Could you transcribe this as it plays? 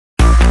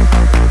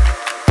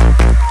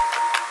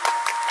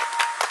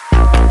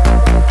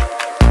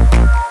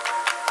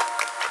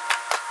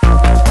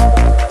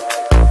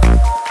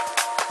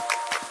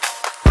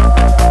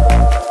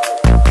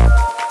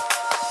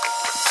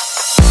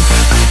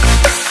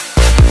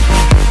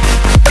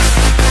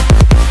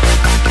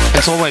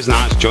It's always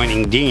nice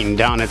joining Dean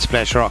down at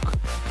Splash Rock,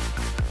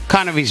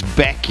 kind of his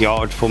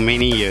backyard for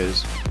many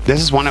years.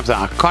 This is one of the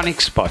iconic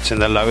spots in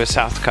the lower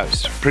south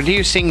coast,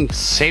 producing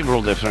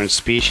several different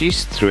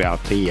species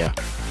throughout the year.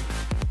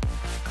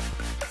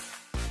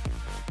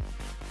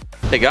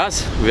 Hey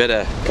guys, we had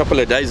a couple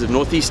of days of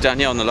northeast down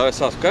here on the lower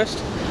south coast.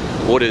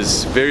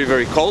 Water's very,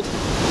 very cold.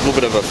 A little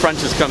bit of a front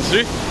has come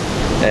through,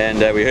 and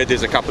we heard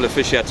there's a couple of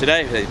fish here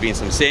today. There's been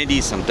some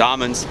sandies, some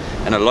diamonds,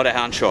 and a lot of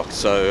hound sharks.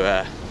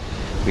 So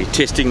we're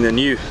testing the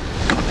new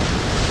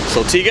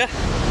Saltiga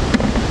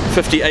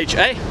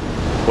 50HA.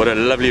 What a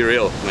lovely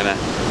reel. I'm gonna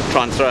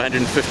try and throw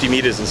 150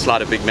 meters and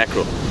slide a big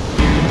mackerel.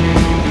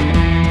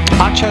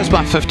 I chose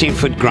my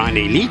 15-foot grind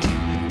elite,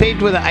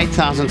 paired with an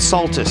 8000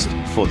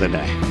 saltist for the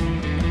day.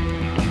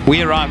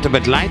 We arrived a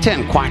bit later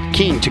and quite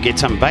keen to get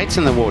some baits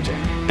in the water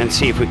and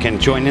see if we can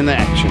join in the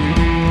action.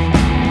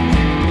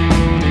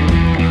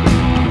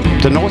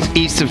 The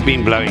northeast has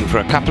been blowing for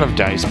a couple of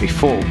days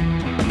before,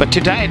 but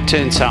today it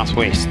turned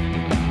southwest,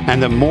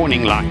 and the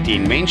morning, like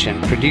Dean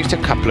mentioned, produced a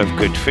couple of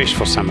good fish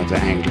for some of the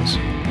anglers.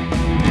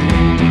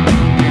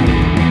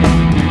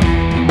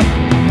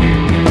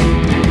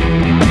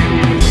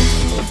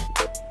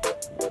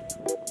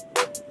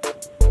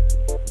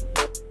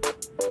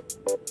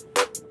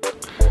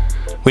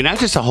 We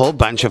noticed a whole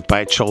bunch of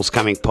bait shoals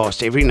coming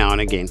past every now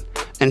and again,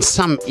 and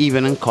some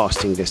even in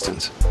casting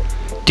distance.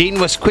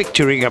 Dean was quick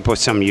to rig up with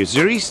some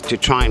usuris to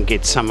try and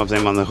get some of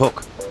them on the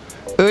hook.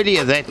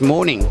 Earlier that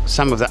morning,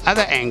 some of the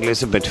other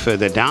anglers a bit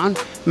further down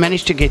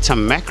managed to get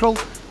some mackerel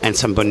and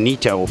some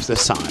bonito off the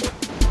side.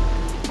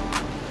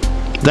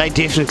 They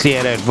definitely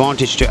had an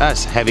advantage to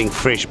us having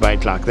fresh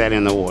bait like that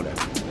in the water.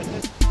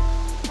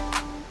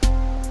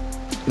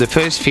 The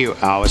first few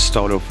hours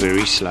started off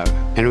very slow,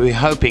 and we were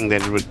hoping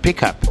that it would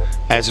pick up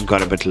as it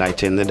got a bit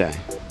later in the day.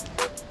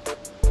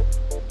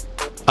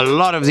 A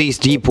lot of these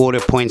deep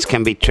water points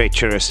can be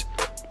treacherous,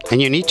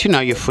 and you need to know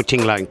your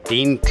footing like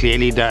Dean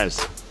clearly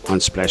does on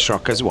Splash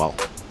Rock as well.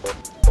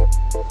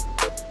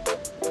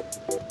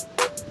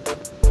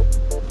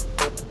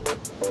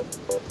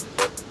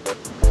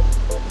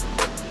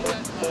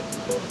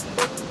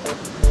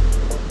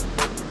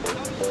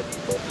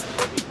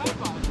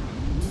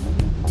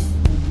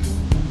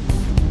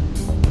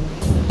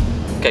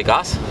 Okay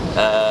guys,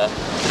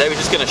 today we're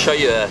just going to show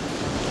you a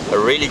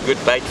really good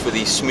bait for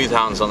these smooth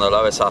hounds on the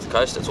lower south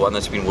coast. It's one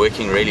that's been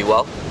working really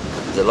well.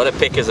 There's a lot of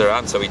peckers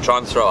around, so we try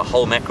and throw a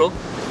whole mackerel.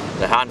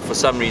 The hound for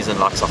some reason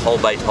likes a whole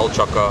bait, whole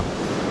choco,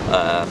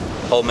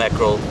 whole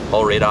mackerel,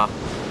 whole red eye.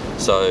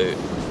 So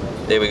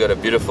there we got a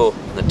beautiful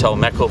Natal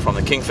mackerel from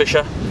the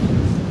Kingfisher.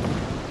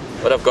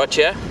 What I've got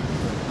here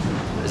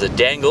is a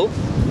dangle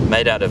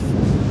made out of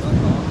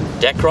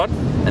Dacron,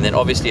 and then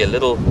obviously a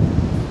little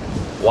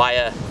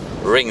wire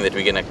ring that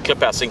we're going to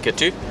clip our sinker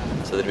to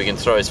so that we can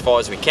throw as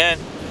far as we can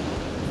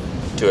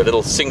to a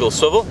little single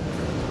swivel.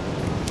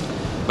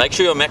 Make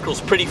sure your mackerel's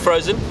pretty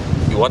frozen.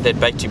 You want that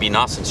bait to be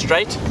nice and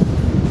straight.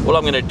 All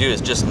I'm going to do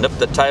is just nip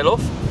the tail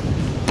off,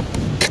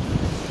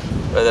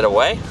 throw that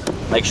away,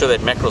 make sure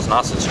that mackerel's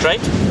nice and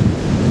straight.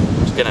 I'm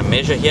just going to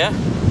measure here.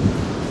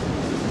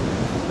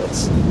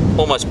 That's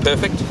almost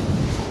perfect.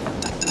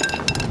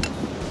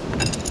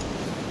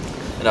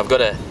 And I've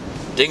got a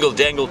dingle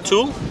dangle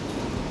tool.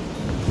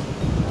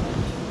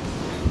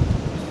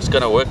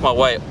 Going to work my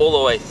way all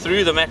the way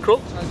through the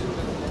mackerel.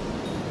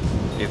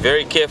 Be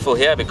very careful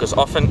here, because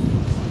often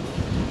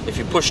if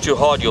you push too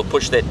hard you'll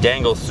push that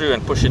dangle through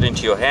and push it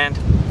into your hand.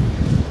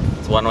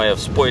 It's one way of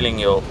spoiling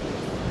your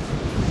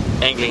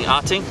angling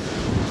outing.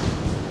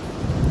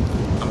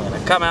 I'm going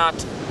to come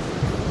out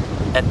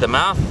at the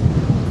mouth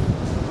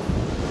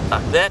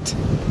like that.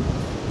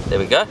 There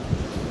we go.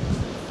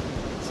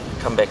 So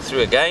come back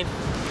through again,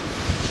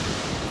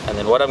 and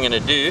then what I'm going to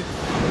do,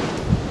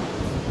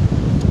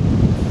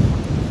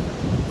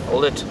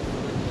 hold it.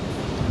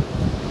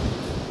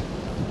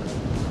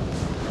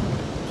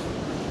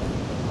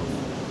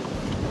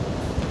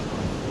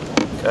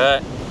 Okay.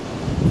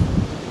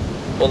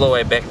 All the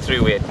way back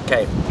through where it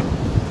came.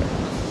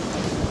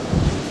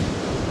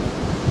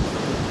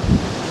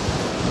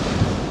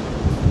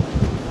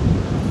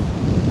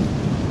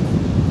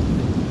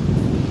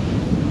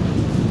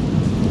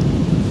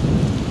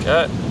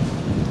 Okay.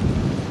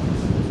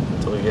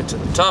 Until we get to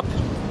the top.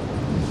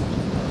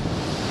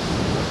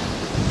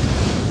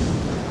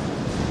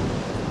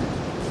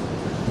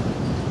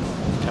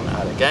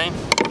 Again,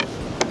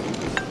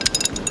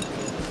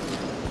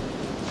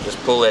 just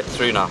pull that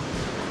through now,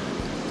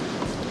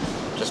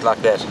 just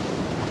like that.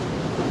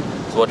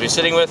 So what we're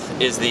sitting with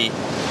is the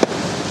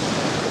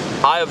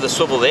eye of the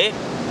swivel there.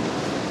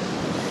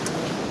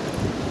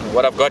 And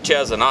what I've got here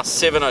is a nice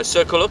 7/0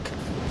 circle hook.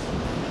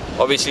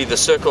 Obviously the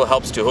circle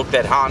helps to hook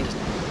that hound.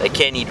 They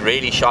can eat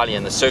really shyly,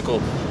 and the circle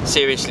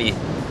seriously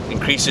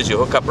increases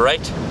your hookup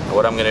rate. And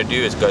what I'm going to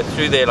do is go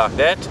through there like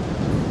that,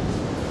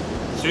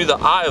 through the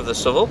eye of the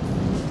swivel.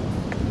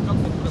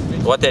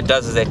 What that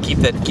does is that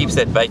keeps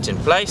that bait in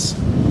place.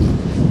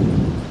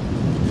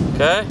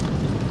 Okay.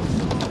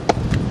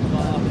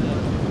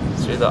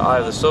 Through the eye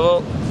of the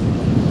swivel.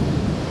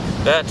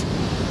 That.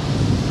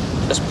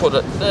 Just put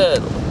it there,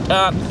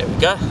 down, there we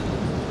go.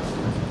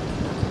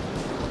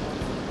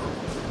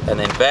 And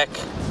then back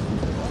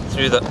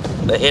through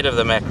the head of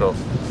the mackerel.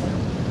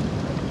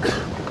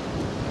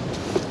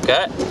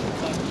 Okay.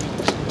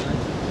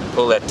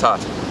 Pull that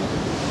tight.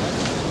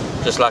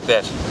 Just like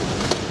that.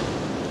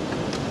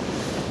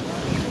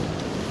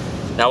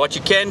 Now what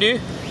you can do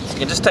is you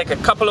can just take a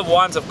couple of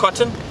winds of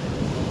cotton.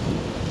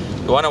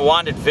 You want to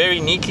wind it very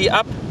neatly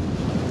up.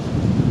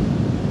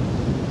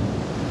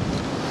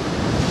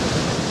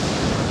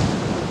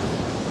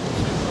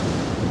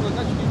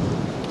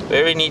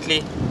 Very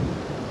neatly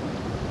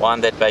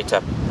wind that bait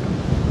up.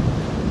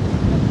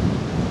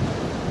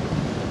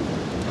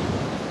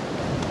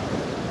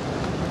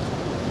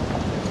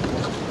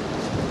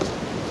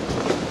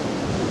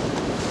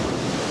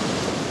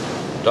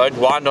 Don't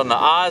wind on the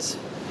eyes.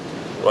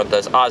 You want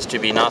those eyes to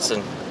be nice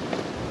and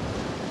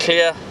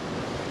clear.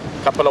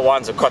 A couple of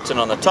winds of cotton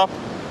on the top.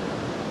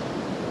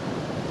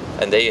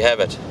 And there you have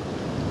it.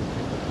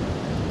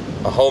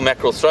 A whole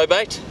mackerel throw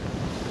bait.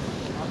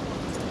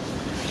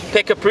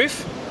 Pecker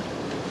proof.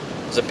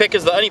 So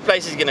pecker's the only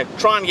place he's going to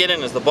try and get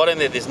in is the bottom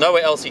there. There's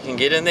nowhere else he can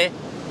get in there.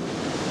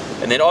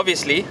 And then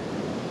obviously,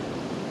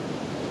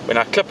 when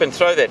I clip and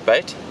throw that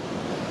bait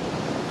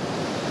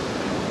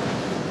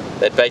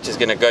is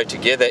going to go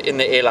together in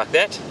the air like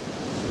that.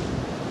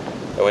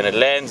 And when it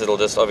lands, it'll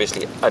just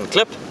obviously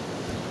unclip.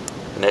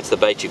 And that's the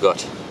bait you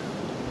got.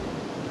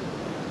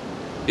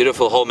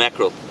 Beautiful whole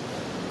mackerel.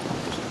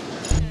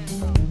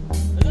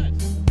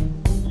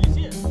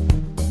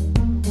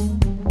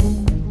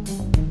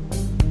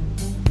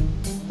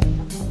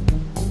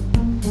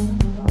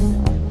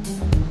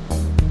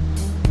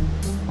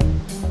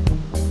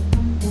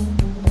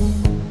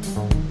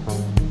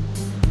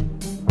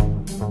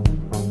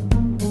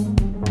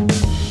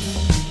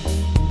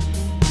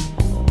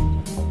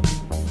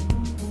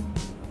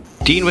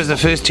 Dean was the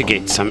first to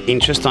get some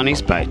interest on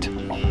his bait.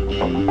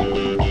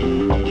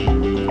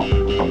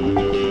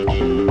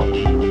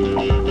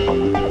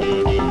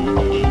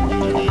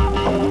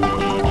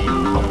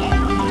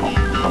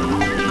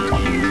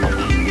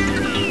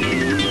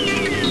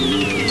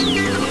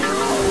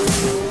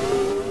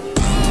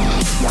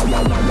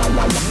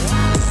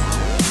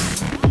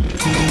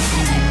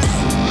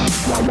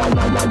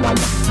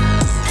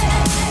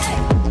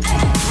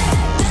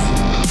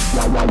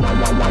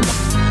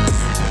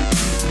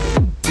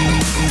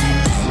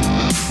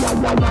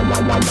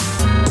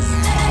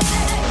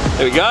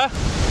 There we go,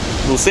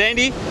 little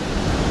sandy.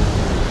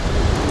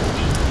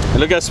 And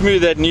look how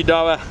smooth that new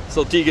Dawa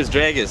Saltiga's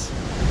drag is.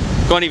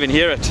 Can't even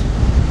hear it.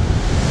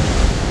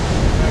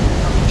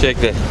 Check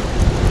that.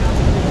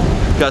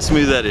 Look how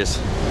smooth that is.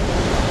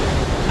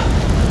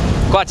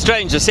 Quite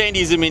strange, the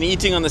sandies have been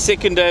eating on the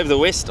second day of the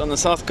west on the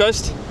south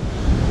coast,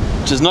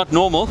 which is not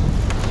normal,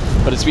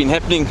 but it's been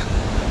happening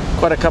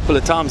quite a couple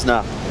of times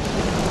now.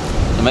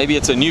 So maybe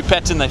it's a new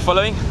pattern they're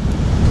following.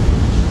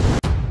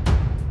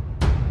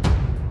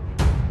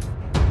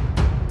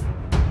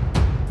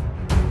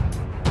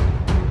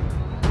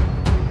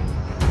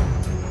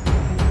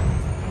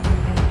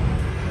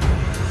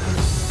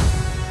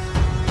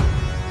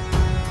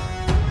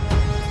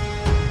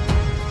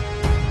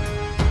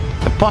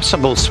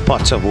 Possible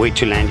spots of where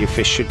to land your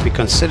fish should be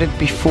considered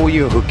before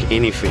you hook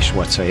any fish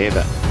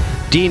whatsoever.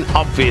 Dean,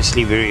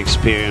 obviously very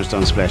experienced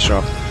on splash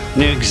rock,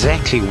 knew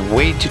exactly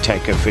where to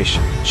take a fish.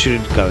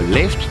 Should it go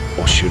left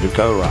or should it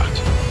go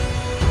right?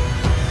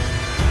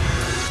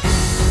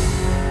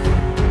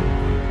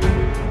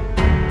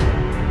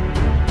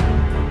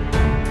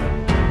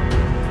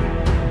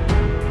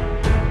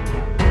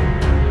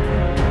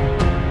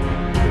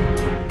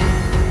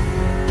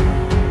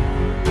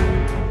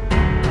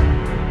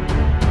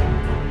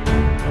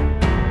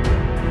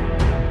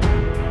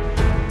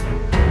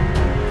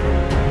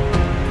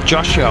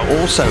 Joshua,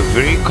 also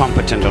very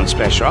competent on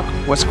splash rock,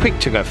 was quick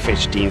to go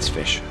fetch Dean's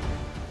fish.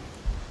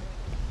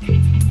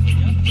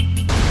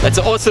 That's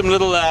an awesome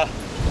little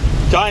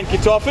giant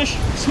guitar fish.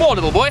 Small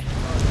little boy.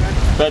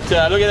 But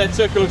look at that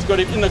circle, it's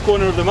got him in the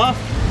corner of the mouth.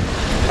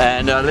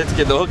 And let's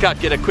get the hook out,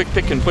 get a quick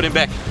pick and put him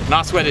back.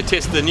 Nice way to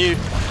test the new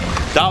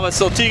Dawa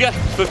Saltiga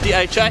 50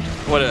 HA.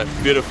 What a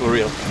beautiful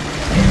reel.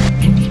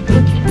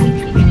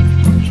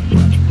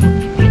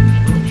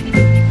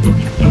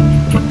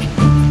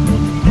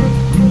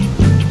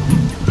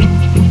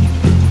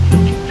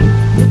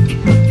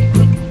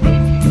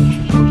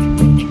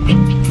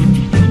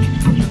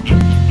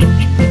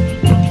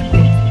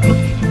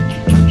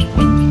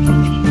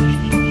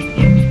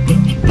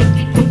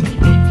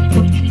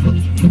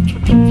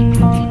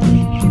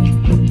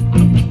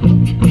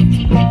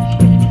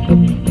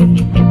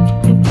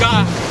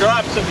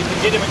 So we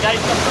can get him again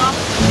sometime.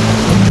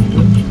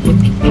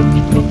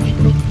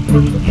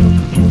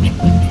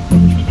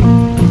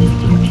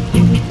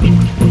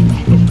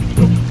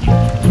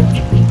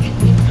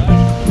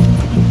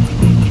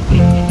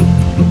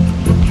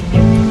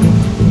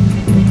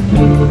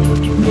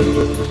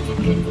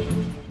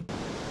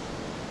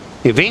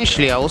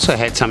 Eventually I also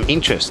had some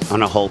interest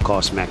on a whole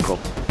cast mackerel.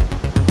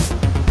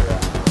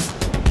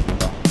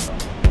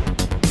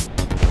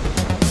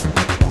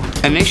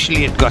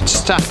 Initially it got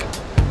stuck,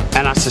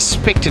 and I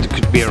suspected it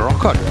could be a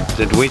rock cod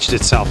that wedged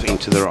itself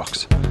into the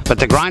rocks. But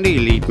the Grinder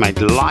Elite made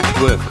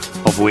light work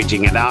of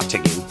wedging it out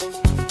again.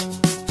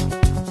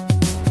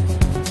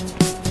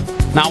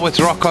 Now with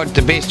rock cod,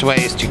 the best way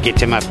is to get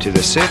them up to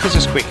the surface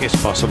as quick as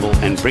possible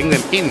and bring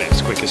them in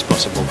as quick as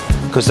possible,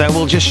 because they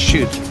will just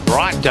shoot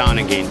right down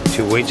again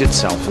to wedge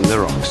itself in the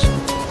rocks.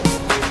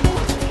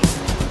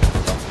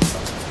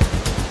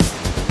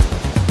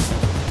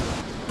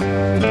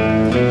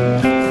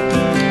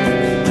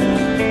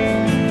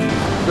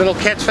 Little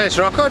catfish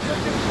rock cod,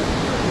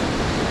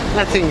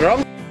 nothing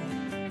wrong.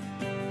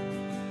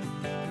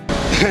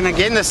 And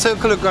again the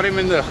circle got him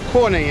in the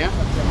corner here.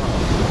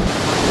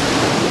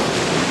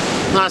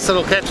 Nice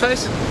little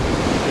catfish.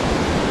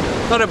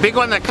 Not a big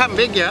one, they come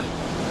big here.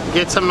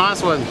 Get some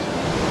nice ones.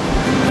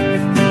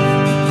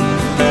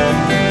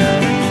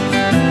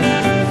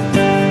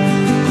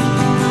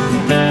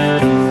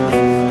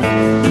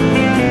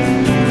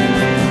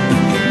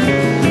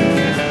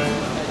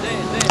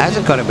 As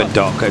it got a bit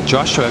darker,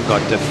 Joshua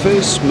got the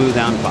first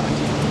smoothhound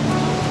bite.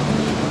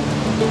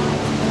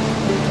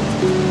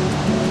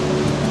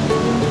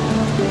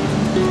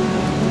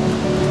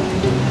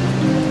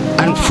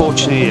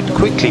 Unfortunately, it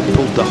quickly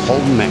pulled the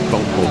whole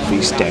mackerel off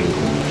his dangle.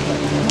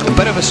 A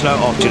bit of a slow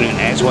afternoon,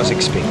 as was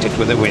expected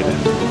with the weather.